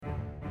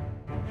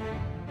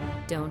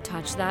Don't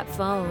touch that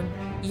phone.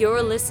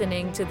 You're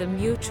listening to the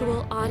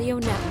Mutual Audio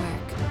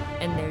Network,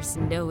 and there's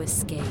no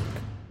escape.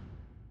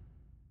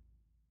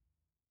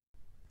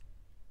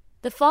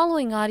 The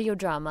following audio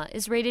drama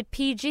is rated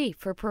PG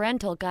for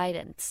parental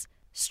guidance.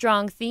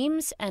 Strong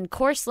themes and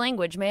coarse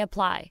language may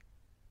apply.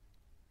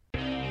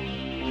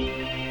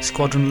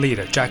 Squadron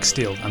Leader Jack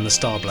Steele and the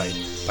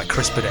Starblade by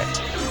Chris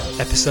Burdett.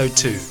 Episode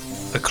 2,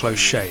 A Close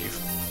Shave.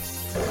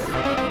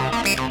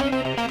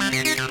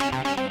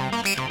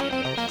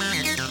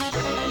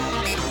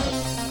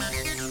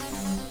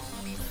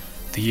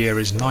 The year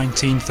is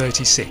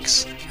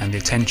 1936, and the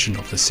attention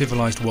of the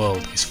civilized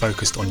world is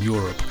focused on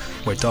Europe,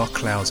 where dark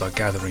clouds are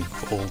gathering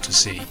for all to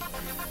see.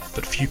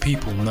 But few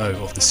people know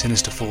of the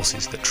sinister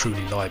forces that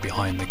truly lie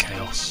behind the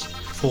chaos.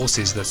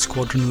 Forces that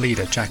Squadron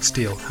Leader Jack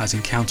Steele has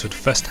encountered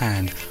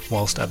firsthand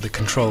whilst at the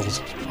controls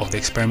of the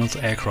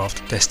experimental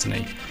aircraft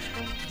Destiny.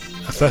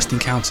 A first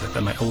encounter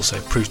that may also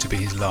prove to be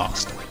his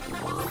last.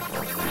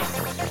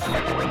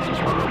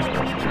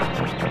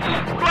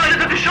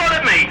 Gliders have shot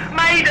at me!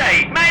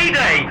 Mayday!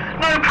 Mayday!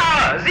 No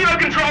power! Zero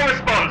control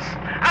response!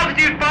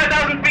 Altitude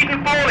 5,000 feet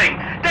and falling!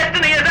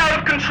 Destiny is out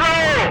of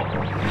control!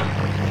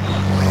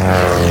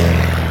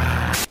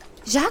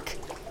 Jacques?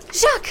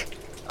 Jacques!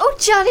 Oh,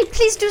 Charlie,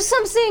 please do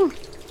something!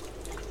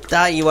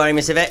 Don't you worry,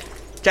 Miss Yvette.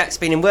 Jack's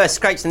been in worse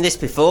scrapes than this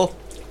before.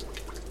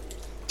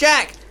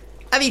 Jack!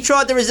 Have you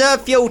tried the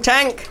reserve fuel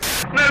tank?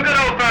 No good,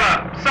 old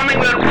fella. Something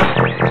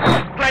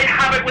that played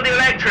havoc with the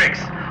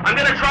electrics. I'm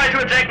gonna try to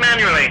eject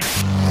manually.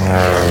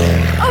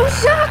 Oh,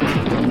 Jacques!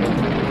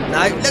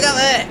 No, look up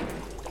there!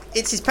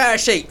 It's his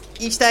parachute.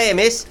 You stay here,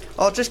 miss.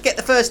 I'll just get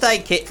the first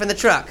aid kit from the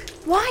truck.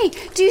 Why?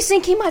 Do you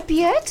think he might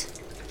be hurt?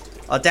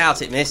 I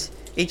doubt it, miss.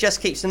 He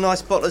just keeps a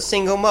nice bottle of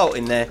single malt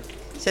in there.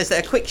 Says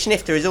that a quick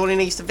snifter is all he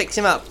needs to fix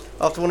him up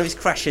after one of his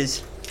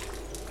crashes.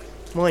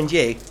 Mind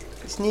you,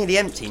 it's nearly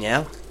empty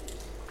now.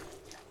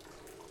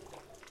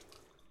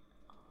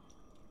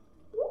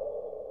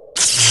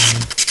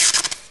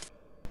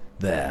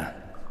 There,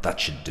 that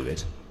should do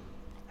it.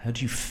 How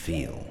do you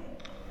feel?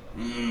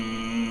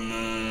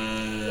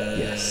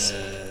 Yes,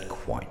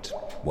 quite.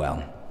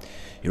 Well,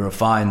 you're a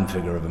fine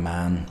figure of a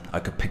man. I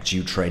could picture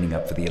you training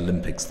up for the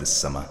Olympics this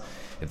summer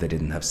if they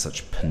didn't have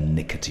such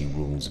pernickety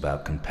rules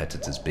about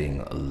competitors being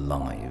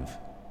alive.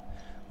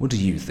 What do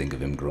you think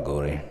of him,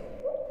 Grigori?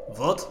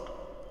 What?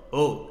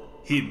 Oh,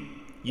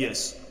 him.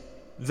 Yes.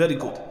 Very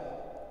good.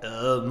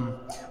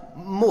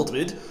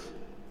 Mordred?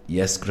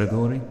 Yes,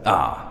 Grigori?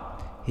 Ah,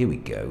 here we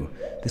go.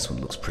 This one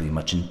looks pretty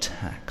much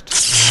intact.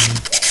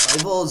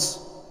 I was,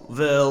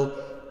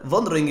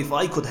 wondering if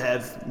I could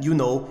have,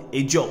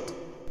 a jolt.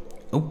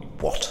 Oh,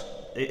 what?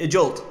 A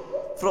jolt.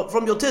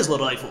 From your Tesla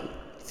rifle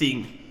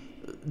thing.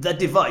 That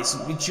device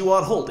which you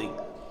are holding.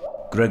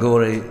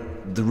 Grigori,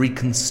 the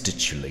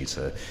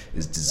reconstitulator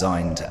is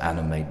designed to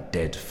animate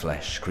dead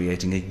flesh,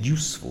 creating a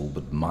useful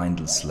but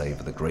mindless slave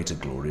for the greater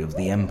glory of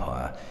the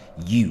Empire.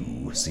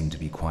 You seem to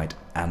be quite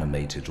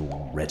animated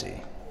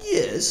already.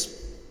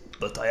 Yes,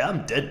 but I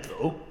am dead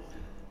though.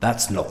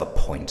 That's not the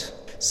point.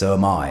 So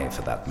am I,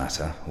 for that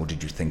matter. Or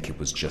did you think it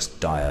was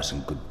just diet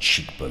and good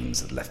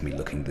cheekbones that left me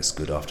looking this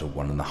good after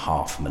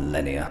 1.5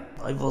 millennia?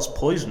 I was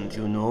poisoned,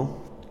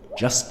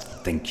 Just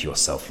think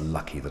yourself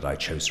lucky that I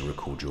chose to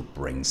record your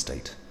brain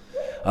state.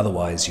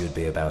 Otherwise, you'd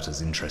be about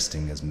as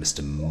interesting as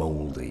Mr.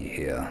 Moldy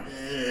here.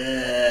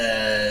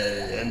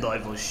 And I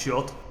was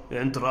shot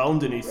and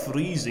drowned in a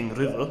freezing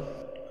river.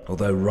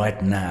 Although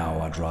right now,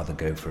 I'd rather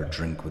go for a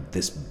drink with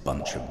this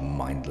bunch of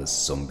mindless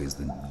zombies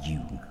than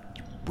you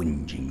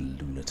whinging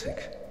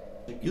lunatic.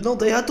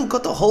 They had to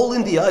cut a hole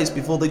in the ice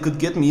before they could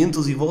get me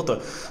into the water.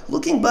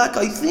 Looking back,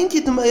 I think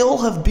it may all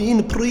have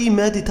been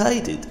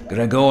premeditated.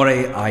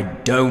 Grigori, I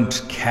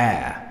don't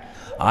care.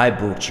 I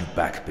brought you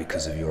back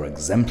because of your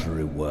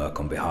exemplary work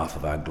on behalf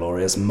of our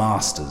glorious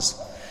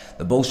masters.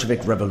 The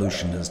Bolshevik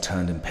Revolution has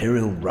turned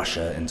Imperial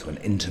Russia into an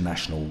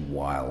international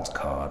wild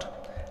card.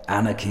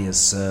 Anarchy is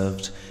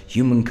served,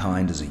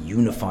 humankind as a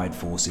unified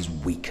force is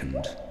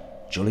weakened.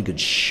 Jolly good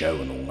show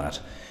and all that,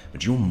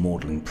 but your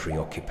maudlin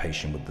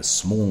preoccupation with the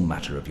small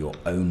matter of your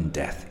own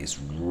death is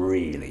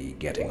really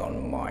getting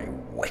on my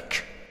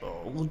wick.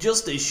 Oh,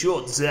 just a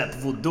short zap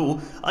would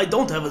do. I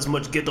don't have as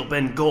much get up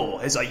and go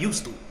as I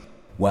used to.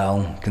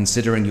 Well,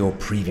 considering your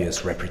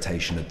previous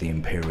reputation at the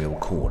Imperial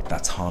Court,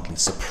 that's hardly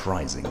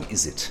surprising,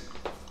 is it?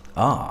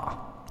 Ah,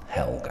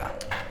 Helga.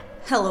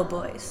 Hello,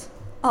 boys.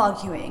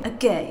 Arguing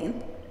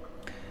again?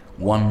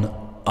 One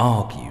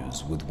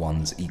argues with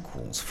one's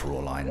equals,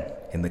 Fraulein.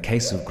 In the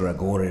case of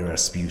Grigori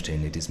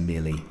Rasputin, it is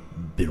merely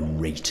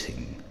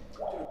berating.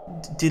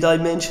 Did I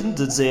mention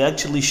that they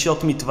actually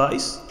shot me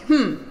twice?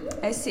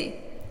 I see.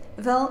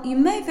 Well, you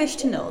may wish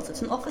to know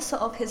that an officer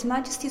of His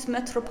Majesty's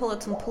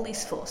Metropolitan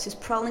Police Force is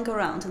prowling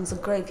around in the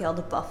graveyard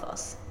above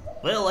us.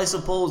 Well, I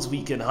suppose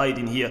we can hide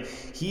in here.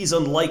 He's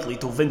unlikely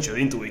to venture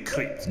into a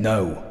crypt.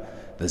 No,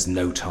 there's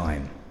no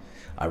time.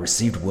 I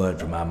received word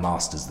from our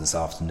masters this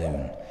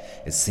afternoon.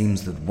 It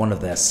seems that one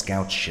of their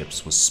scout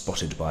ships was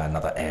spotted by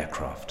another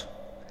aircraft.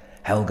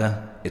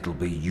 Helga, it'll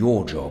be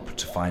your job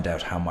to find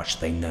out how much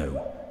they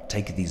know.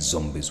 take these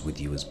zombies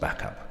with you as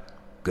backup.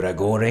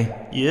 Gregory?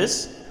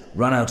 Yes?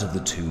 Run out of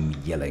the tomb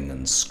yelling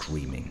and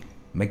screaming.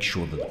 Make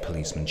sure that the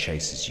policeman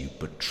chases you,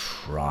 but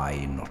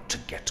try not to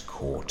get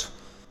caught.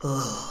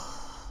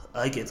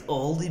 I get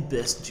all the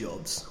best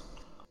jobs.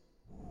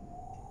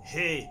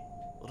 Hey,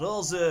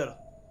 Roser,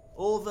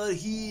 over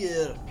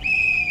here.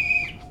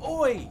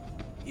 Oi!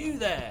 You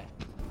there!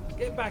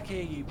 Get back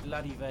here, you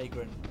bloody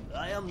vagrant.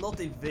 I am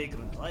not a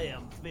vagrant. I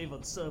am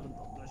favored servant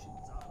of Russian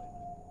Tsar.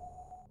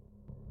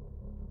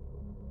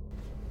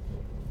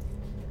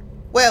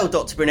 Well,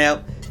 Dr.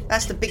 Brunel,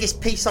 that's the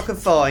biggest piece I could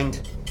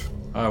find.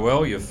 Ah,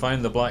 well, you've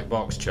found the black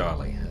box,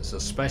 Charlie. It's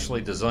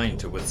especially designed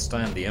to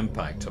withstand the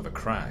impact of a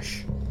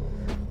crash.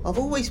 I've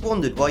always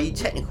wondered why you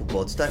technical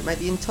bods don't make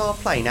the entire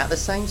plane out of the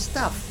same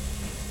stuff.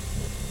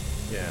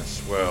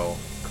 Yes, well,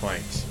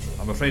 quite.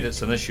 I'm afraid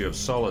it's an issue of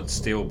solid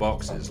steel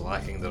boxes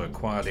lacking the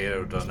required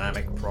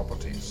aerodynamic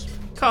properties.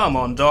 Come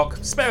on, Doc.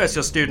 Spare us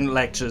your student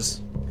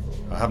lectures.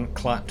 I haven't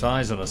clapped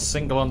eyes on a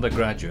single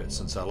undergraduate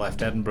since I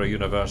left Edinburgh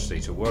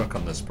University to work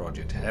on this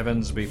project.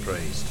 Heavens be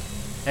praised.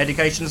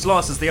 Education's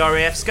lost as the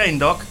RAF's gained,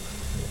 Doc.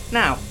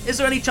 Now, is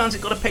there any chance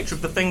it got a picture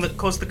of the thing that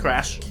caused the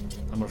crash?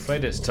 I'm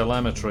afraid it's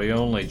telemetry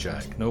only,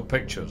 Jack. No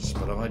pictures.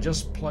 But if I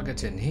just plug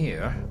it in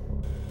here...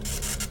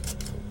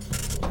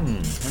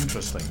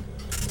 interesting.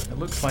 It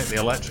looks like the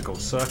electrical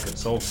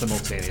circuits all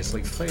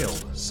simultaneously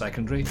failed.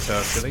 Secondary,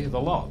 tertiary, the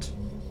lot.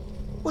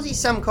 Was it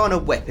some kind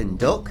of weapon,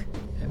 Doc?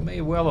 It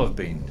may well have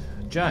been.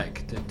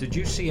 Jack, did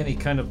you see any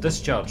kind of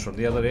discharge from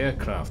the other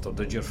aircraft, or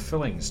did your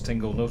fillings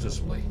tingle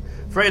noticeably?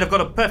 Afraid I've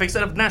got a perfect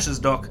set of gnashes,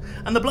 Doc,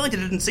 and the blinder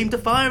didn't seem to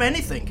fire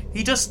anything.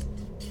 He just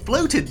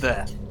floated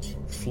there.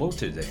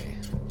 Floated, eh?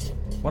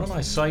 One of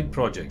my side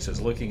projects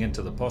is looking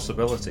into the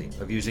possibility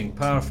of using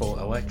powerful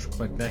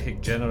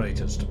electromagnetic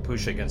generators to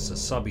push against the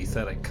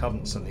sub-etheric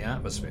currents in the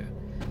atmosphere.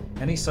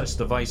 Any such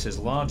device is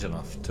large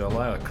enough to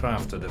allow a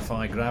craft to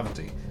defy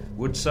gravity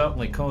would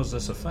certainly cause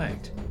this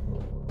effect.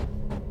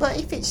 But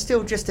if it's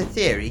still just a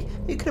theory,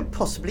 who could have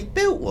possibly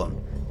built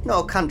one?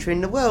 Not a country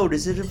in the world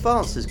as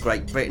advanced as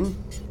Great Britain.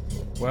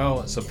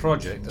 Well, it's a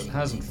project that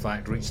has in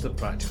fact reached the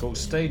practical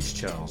stage,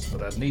 Charles,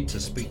 but I'd need to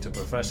speak to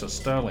Professor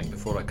Sterling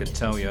before I could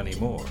tell you any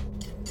more.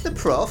 The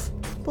prof?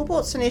 But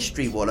what's an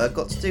history waller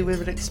got to do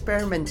with an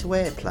experimental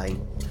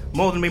airplane?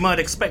 More than we might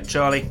expect,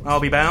 Charlie,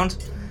 I'll be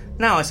bound.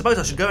 Now, I suppose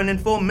I should go and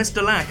inform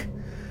Mr. Lack.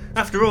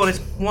 After all, it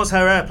was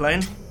her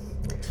airplane.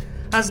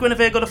 Has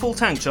Guinevere got a full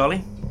tank,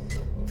 Charlie?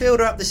 Filled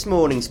her up this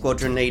morning,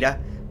 squadron leader.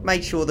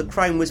 Made sure the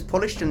chrome was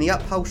polished and the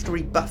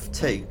upholstery buffed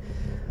too.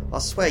 I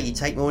swear you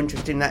take more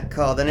interest in that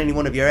car than any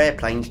one of your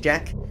airplanes,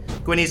 Jack.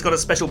 Gwynnie's got a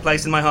special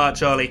place in my heart,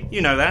 Charlie.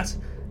 You know that.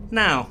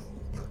 Now,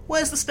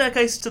 where's the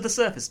staircase to the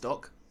surface,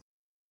 Doc?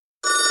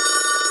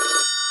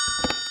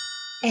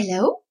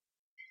 Hello?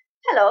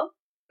 Hello,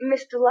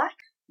 Mr. Lack.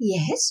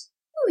 Yes?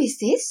 Who is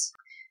this?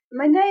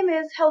 My name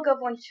is Helga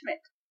von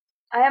Schmidt.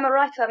 I am a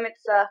writer amid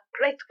the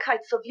Great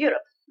Kites of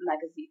Europe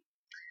magazine.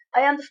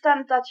 I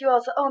understand that you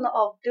are the owner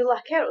of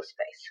Dulac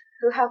Aerospace,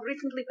 who have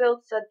recently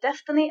built the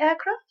Destiny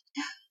aircraft?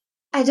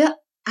 I don't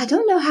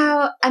know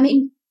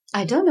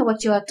I don't know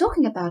what you are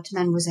talking about,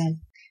 mademoiselle.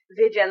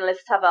 We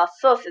journalists have our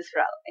sources,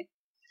 Fraulein.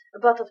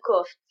 But of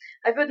course,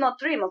 I would not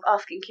dream of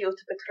asking you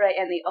to betray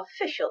any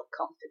official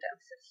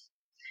confidences.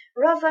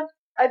 Rather,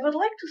 I would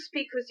like to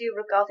speak with you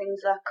regarding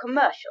the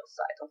commercial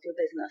side of your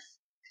business.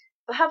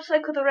 Perhaps I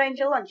could arrange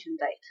a luncheon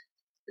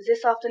date.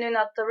 This afternoon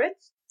at the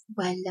Ritz?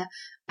 Well,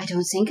 I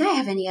don't think I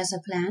have any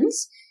other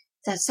plans.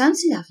 That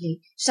sounds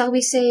lovely. Shall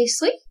we say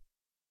 3?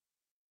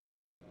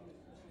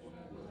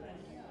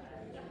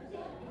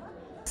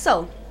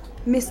 So,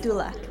 Miss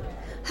Dulac,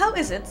 how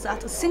is it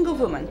that a single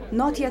woman,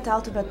 not yet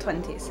out of her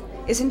 20s,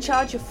 is in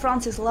charge of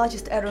France's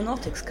largest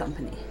aeronautics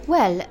company?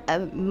 Well,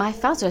 my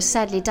father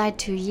sadly died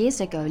 2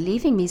 years ago,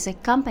 leaving me the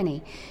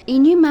company. He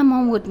knew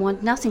Maman would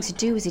want nothing to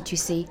do with it, you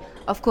see.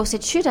 Of course,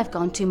 it should have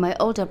gone to my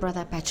older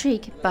brother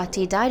Patrick, but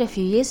he died a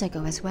few years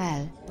ago as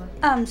well.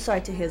 I'm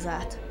sorry to hear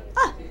that.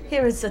 Ah,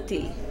 here is the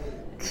tea.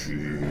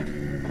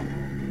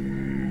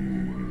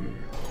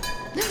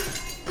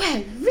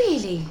 Well,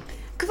 really?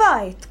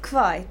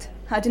 Quite.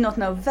 I do not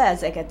know where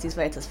they get these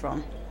waiters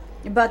from.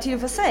 But you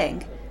were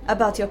saying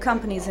about your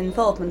company's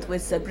involvement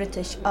with the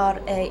British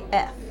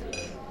RAF.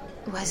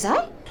 Was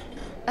I?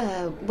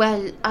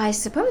 Well, I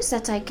suppose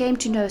that I came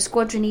to know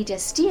Squadron Leader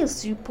Steele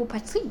through poor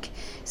Patrick.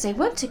 They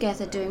worked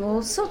together doing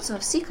all sorts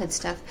of secret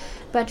stuff,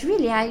 but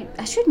really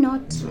I should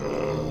not...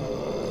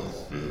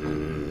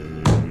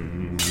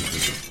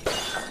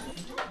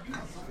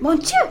 Mon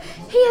Dieu,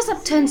 he has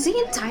upturned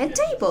the entire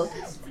table.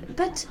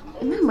 But,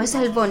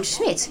 Mademoiselle von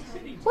Schmidt,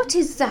 what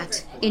is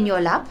that in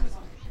your lap?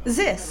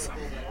 This?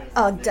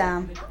 Oh,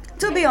 damn.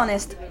 To be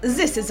honest,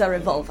 this is a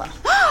revolver.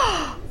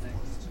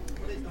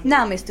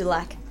 Now, Miss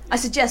Dulac, I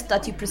suggest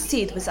that you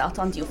proceed without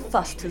undue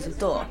fuss to the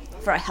door,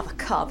 for I have a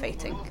car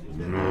waiting.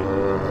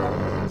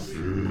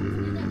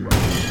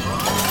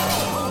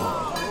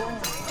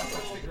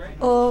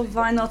 Or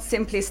why not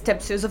simply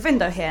step through the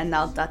window here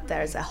now that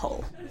there's a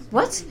hole?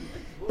 What?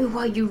 Who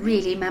are you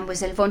really,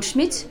 Mademoiselle von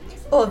Schmidt?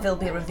 All will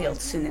be revealed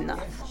soon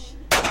enough.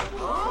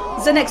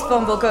 The next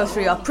bomb will go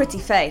through your pretty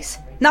face.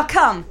 Now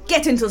come,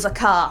 get into the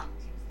car.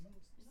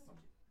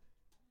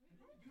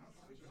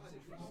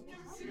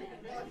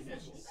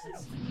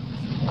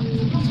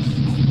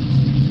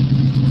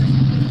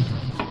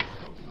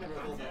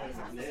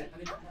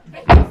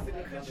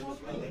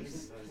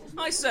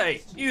 I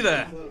say, you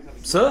there.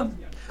 Sir,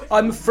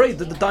 I'm afraid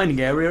that the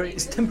dining area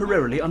is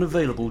temporarily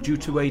unavailable due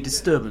to a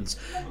disturbance.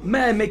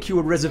 May I make you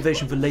a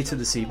reservation for later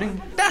this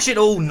evening? Dash it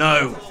all,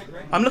 no.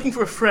 I'm looking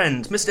for a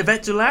friend, Miss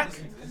Yvette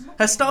Dulac.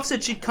 Her staff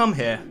said she'd come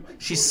here.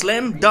 She's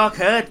slim,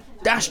 dark-haired,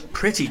 dashed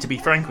pretty, to be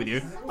frank with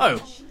you.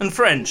 Oh, and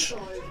French.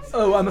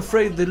 Oh, I'm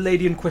afraid the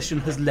lady in question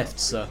has left,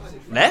 sir.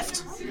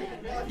 Left?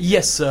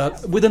 Yes, sir,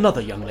 with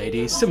another young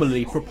lady,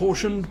 similarly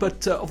proportioned,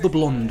 but of the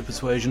blonde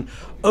persuasion.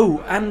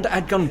 Oh, and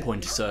at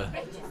gunpoint, sir.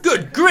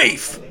 Good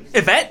grief!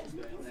 Yvette?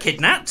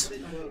 Kidnapped?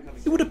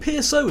 It would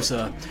appear so,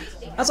 sir.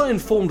 As I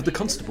informed the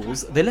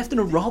constables, they left in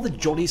a rather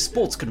jolly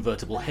sports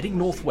convertible heading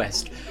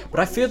northwest, but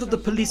I fear that the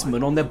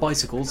policemen on their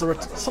bicycles are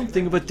at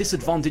something of a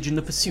disadvantage in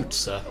the pursuit,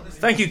 sir.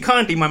 Thank you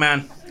kindly, my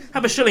man.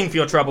 Have a shilling for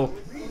your trouble.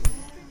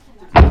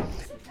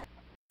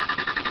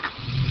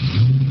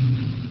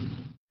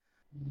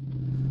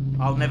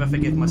 I'll never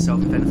forgive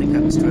myself if anything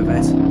happens to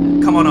Yvette.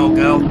 Come on, old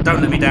girl,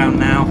 don't let me down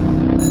now.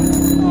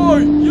 Oh,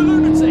 you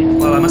lunatic!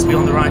 Well, I must be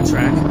on the right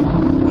track,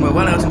 and we're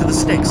well out into the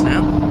sticks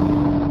now.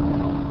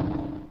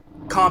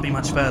 Can't be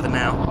much further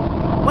now.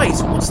 Wait,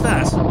 what's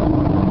that?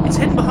 It's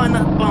hidden behind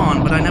that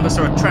barn, but I never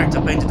saw a tractor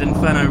painted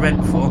Inferno red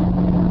before. There!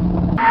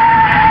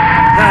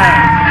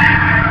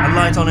 A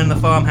light on in the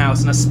farmhouse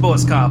and a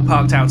sports car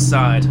parked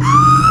outside.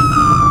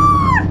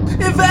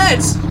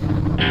 Yvette!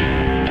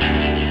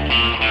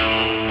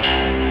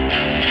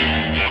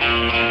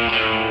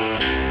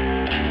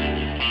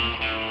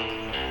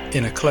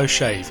 In A Close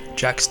Shave,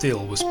 Jack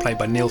Steele was played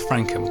by Neil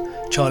Frankham,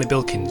 Charlie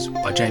Bilkins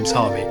by James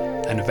Harvey,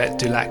 and Yvette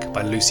Dulac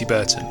by Lucy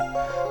Burton.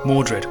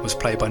 Mordred was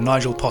played by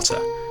Nigel Potter,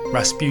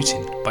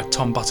 Rasputin by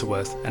Tom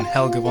Butterworth, and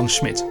Helga von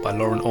Schmidt by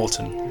Lauren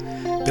Orton.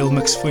 Bill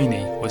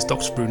McSweeney was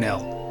Dr.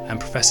 Brunel, and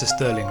Professor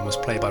Sterling was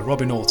played by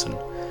Robin Orton.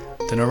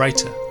 The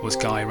narrator was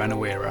Guy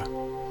Ranawira.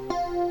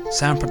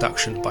 Sound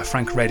production by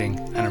Frank Redding,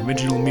 and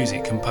original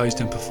music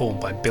composed and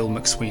performed by Bill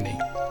McSweeney.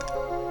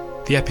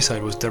 The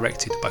episode was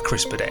directed by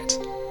Chris Burdett.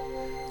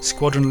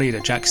 Squadron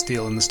leader Jack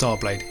Steele in the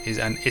Starblade is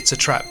an It's a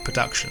Trap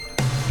production.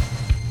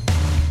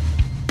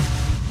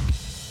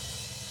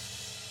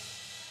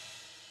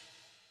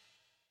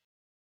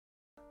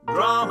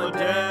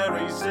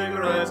 Dromedary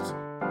cigarettes,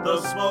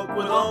 the smoke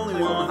with only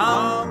one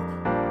hump.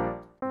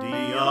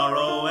 D-R-O-M-E-D-A-R-Y.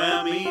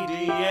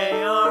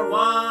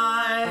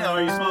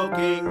 Are you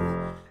smoking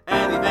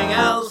anything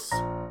else?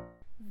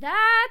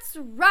 That's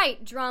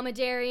right,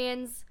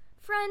 dromedarians.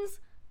 Friends,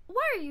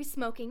 why are you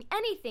smoking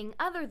anything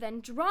other than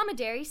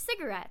dromedary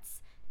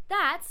cigarettes?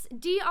 That's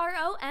D-R-O-M-E-D-A-R-Y.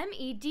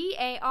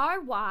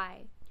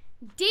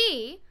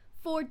 D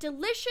for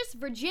delicious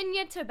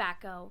Virginia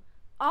tobacco.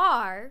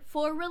 R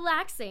for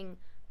relaxing.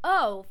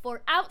 O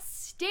for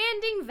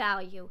outstanding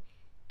value.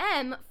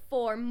 M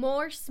for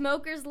more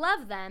smokers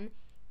love them.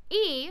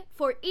 E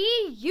for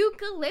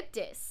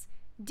eucalyptus.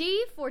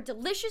 D for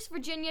delicious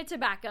Virginia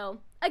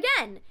tobacco.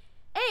 Again,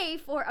 A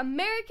for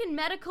American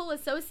Medical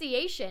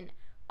Association.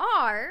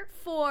 R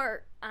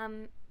for,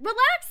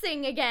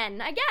 relaxing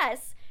again, I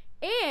guess.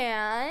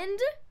 And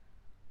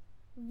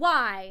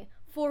Y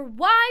for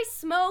why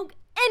smoke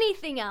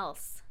anything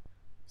else.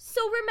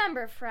 So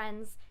remember,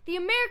 friends, the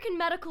American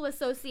Medical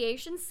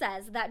Association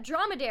says that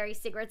dromedary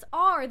cigarettes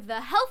are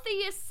the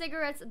healthiest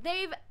cigarettes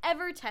they've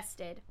ever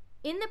tested.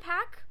 In the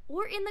pack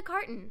or in the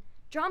carton,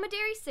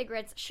 dromedary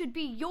cigarettes should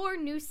be your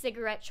new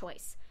cigarette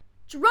choice.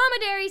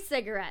 Dromedary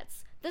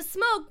cigarettes, the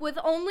smoke with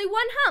only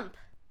one hump.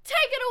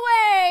 Take it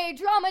away,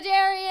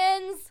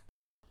 dromedarians!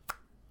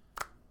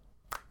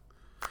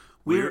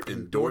 We're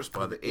endorsed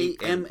by the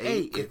AMA.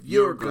 If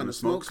you're gonna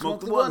smoke,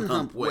 smoke the one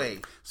hump way.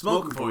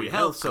 Smoking for your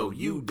health so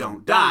you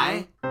don't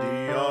die.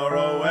 D-R-O-M-E-D-A-R-Y.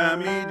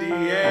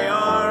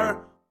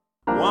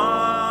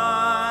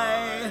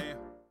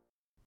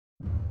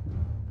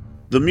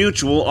 The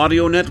Mutual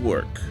Audio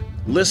Network.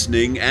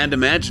 Listening and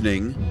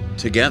imagining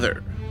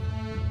together.